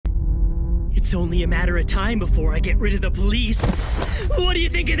It's only a matter of time before I get rid of the police. What do you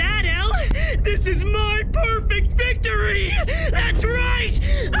think of that, Elle? This is my perfect victory! That's right!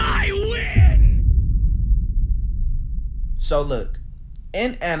 I win! So look,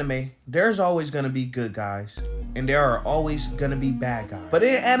 in anime, there's always gonna be good guys, and there are always gonna be bad guys. But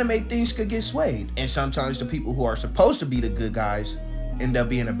in anime, things could get swayed, and sometimes the people who are supposed to be the good guys end up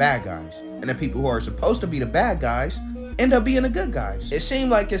being the bad guys, and the people who are supposed to be the bad guys end up being the good guys. It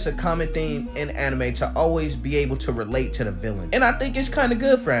seems like it's a common theme in anime to always be able to relate to the villain, and I think it's kind of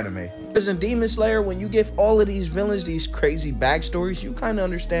good for anime. Because in Demon Slayer, when you give all of these villains these crazy backstories, you kind of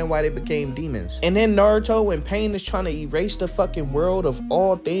understand why they became demons. And in Naruto, when Pain is trying to erase the fucking world of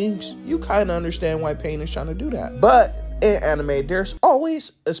all things, you kind of understand why Pain is trying to do that. But in anime, there's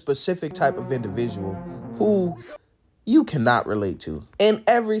always a specific type of individual who you cannot relate to. In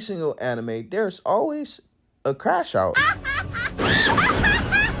every single anime, there's always a crash out.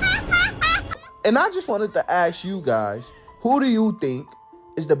 And I just wanted to ask you guys, who do you think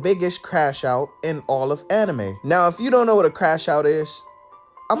is the biggest crash out in all of anime? Now, if you don't know what a crash out is,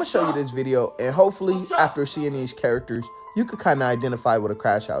 I'm gonna show you this video, and hopefully after seeing these characters, you can kind of identify what a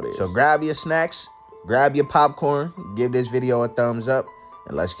crash out is. So grab your snacks, grab your popcorn, give this video a thumbs up,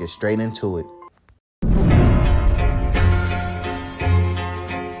 and let's get straight into it.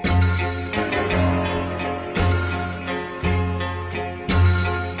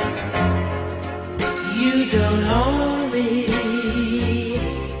 You don't own me.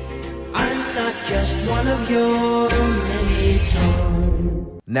 I'm not just one of your many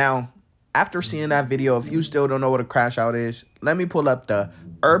tones. Now, after seeing that video, if you still don't know what a crash out is, let me pull up the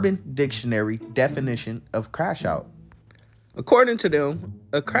Urban Dictionary definition of crash out. According to them,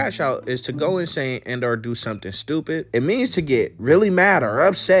 a crash out is to go insane and or do something stupid. It means to get really mad or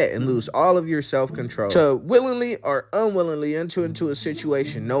upset and lose all of your self-control. To willingly or unwillingly enter into a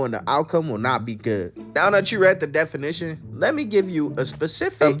situation knowing the outcome will not be good. Now that you read the definition, let me give you a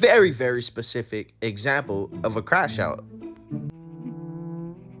very, very specific example of a crash out.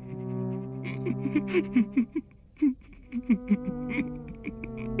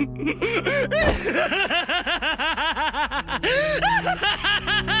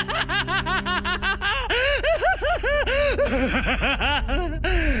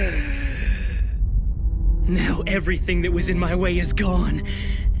 Now everything that was in my way is gone,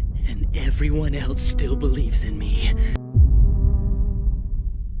 and everyone else still believes in me.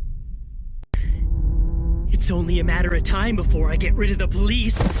 It's only a matter of time before I get rid of the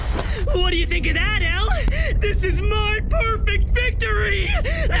police. What do you think of that, Elle? This is my perfect victory!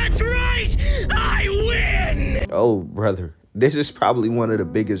 That's right! I win! Oh, brother, this is probably one of the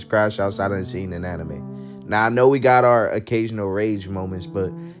biggest crash outs I've done seen in anime. Now, I know we got our occasional rage moments,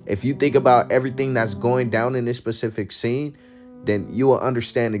 but if you think about everything that's going down in this specific scene, then you will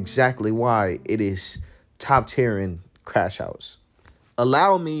understand exactly why it is top tier in crash outs.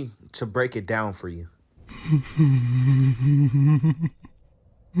 Allow me to break it down for you.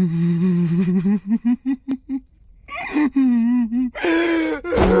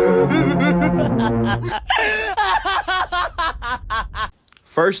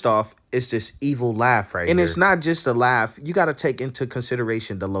 First off, it's this evil laugh right here. And it's not just a laugh. You got to take into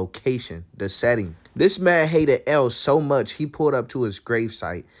consideration the location, the setting. This man hated Elle so much, he pulled up to his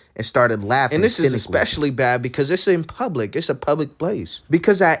gravesite and started laughing. And this is especially bad because it's in public. It's a public place.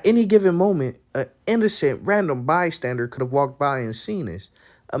 Because at any given moment, an innocent random bystander could have walked by and seen this.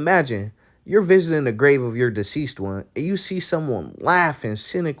 Imagine you're visiting the grave of your deceased one and you see someone laughing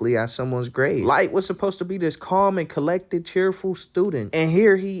cynically at someone's grave. Light was supposed to be this calm and collected, cheerful student. And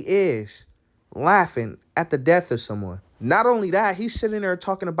here he is laughing at the death of someone. Not only that, he's sitting there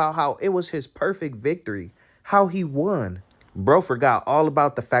talking about how it was his perfect victory, how he won. Bro forgot all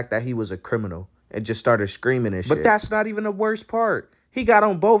about the fact that he was a criminal and just started screaming and shit. But that's not even the worst part. He got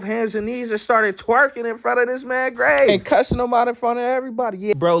on both hands and knees and started twerking in front of this man's grave. And cussing him out in front of everybody.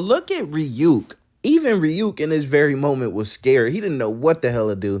 Yeah. Bro, look at Ryuk. Even Ryuk in this very moment was scared. He didn't know what the hell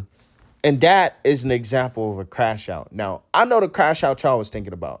to do. And that is an example of a crash out. Now, I know the crash out y'all was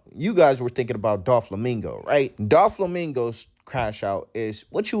thinking about. You guys were thinking about Doflamingo, right? Doflamingo's crash out is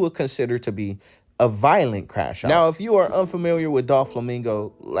what you would consider to be a violent crash out. Now, if you are unfamiliar with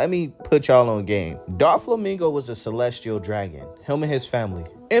Doflamingo, let me put y'all on game. Doflamingo was a celestial dragon, him and his family.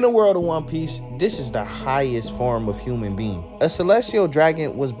 In the world of One Piece, this is the highest form of human being. A celestial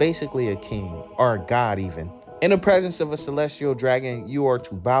dragon was basically a king, or a god even. In the presence of a celestial dragon, you are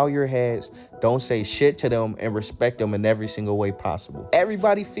to bow your heads, don't say shit to them, and respect them in every single way possible.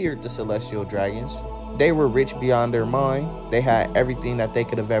 Everybody feared the celestial dragons. They were rich beyond their mind. They had everything that they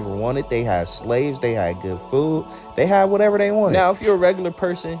could have ever wanted. They had slaves. They had good food. They had whatever they wanted. Now, if you're a regular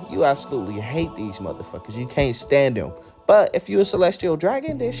person, you absolutely hate these motherfuckers. You can't stand them. But if you're a celestial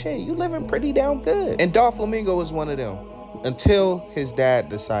dragon, then shit, you living pretty damn good. And Doflamingo was one of them. Until his dad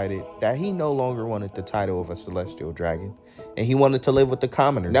decided that he no longer wanted the title of a celestial dragon. And he wanted to live with the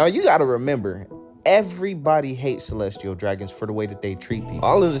commoners. Now, you gotta remember, everybody hates celestial dragons for the way that they treat people.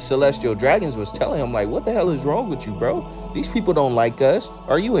 All of the celestial dragons was telling him, like, what the hell is wrong with you, bro? These people don't like us.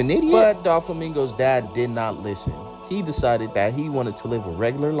 Are you an idiot? But Doflamingo's dad did not listen. He decided that he wanted to live a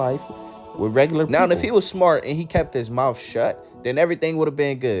regular life with regular people. Now, if he was smart and he kept his mouth shut, then everything would have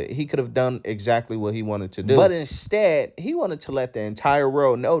been good. He could have done exactly what he wanted to do. But instead, he wanted to let the entire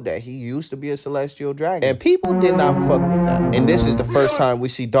world know that he used to be a celestial dragon. And people did not fuck with that. And this is the first time we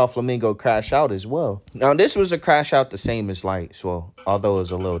see Doflamingo crash out as well. Now, this was a crash out the same as Lights, well, although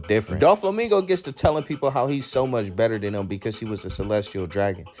it's a little different. Doflamingo gets to telling people how he's so much better than them because he was a celestial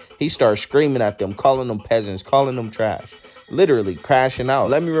dragon. He starts screaming at them, calling them peasants, calling them trash. Literally crashing out.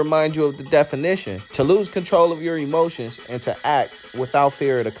 Let me remind you of the definition: to lose control of your emotions and to act without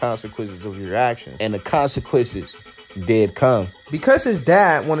fear of the consequences of your actions. And the consequences did come. Because his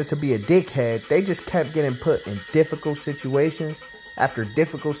dad wanted to be a dickhead, they just kept getting put in difficult situations after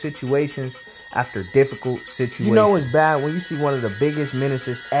difficult situations after difficult situations. You know it's bad when you see one of the biggest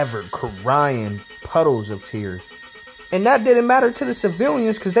menaces ever crying puddles of tears. And that didn't matter to the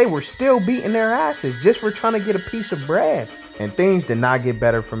civilians because they were still beating their asses just for trying to get a piece of bread. And things did not get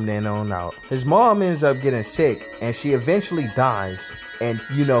better from then on out. His mom ends up getting sick and she eventually dies. And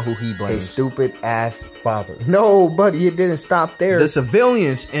you know who he blames. His stupid ass father. No, buddy, it didn't stop there. The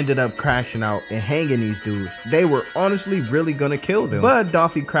civilians ended up crashing out and hanging these dudes. They were honestly really gonna kill them. But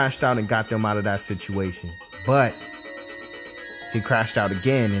Doffy crashed out and got them out of that situation. But he crashed out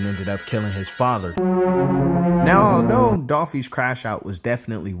again and ended up killing his father. Now, although Doffy's crash out was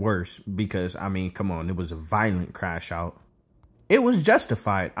definitely worse because, I mean, come on, it was a violent crash out. It was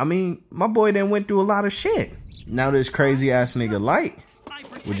justified. I mean, my boy then went through a lot of shit. Now this crazy ass nigga Light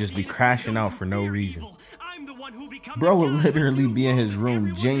would just be crashing out for no reason. Bro would literally be in his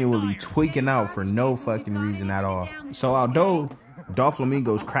room genuinely tweaking out for no fucking reason at all. So although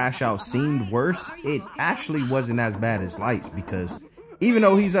Doflamingo's crash out seemed worse, it actually wasn't as bad as Light's because even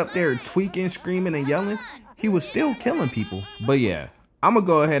though he's up there tweaking, screaming, and yelling, he was still killing people. But yeah, I'm gonna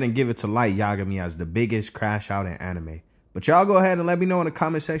go ahead and give it to Light Yagami as the biggest crash out in anime. But y'all go ahead and let me know in the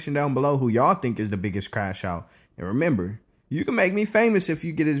comment section down below who y'all think is the biggest crash out. And remember, you can make me famous if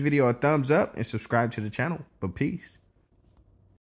you give this video a thumbs up and subscribe to the channel. But peace.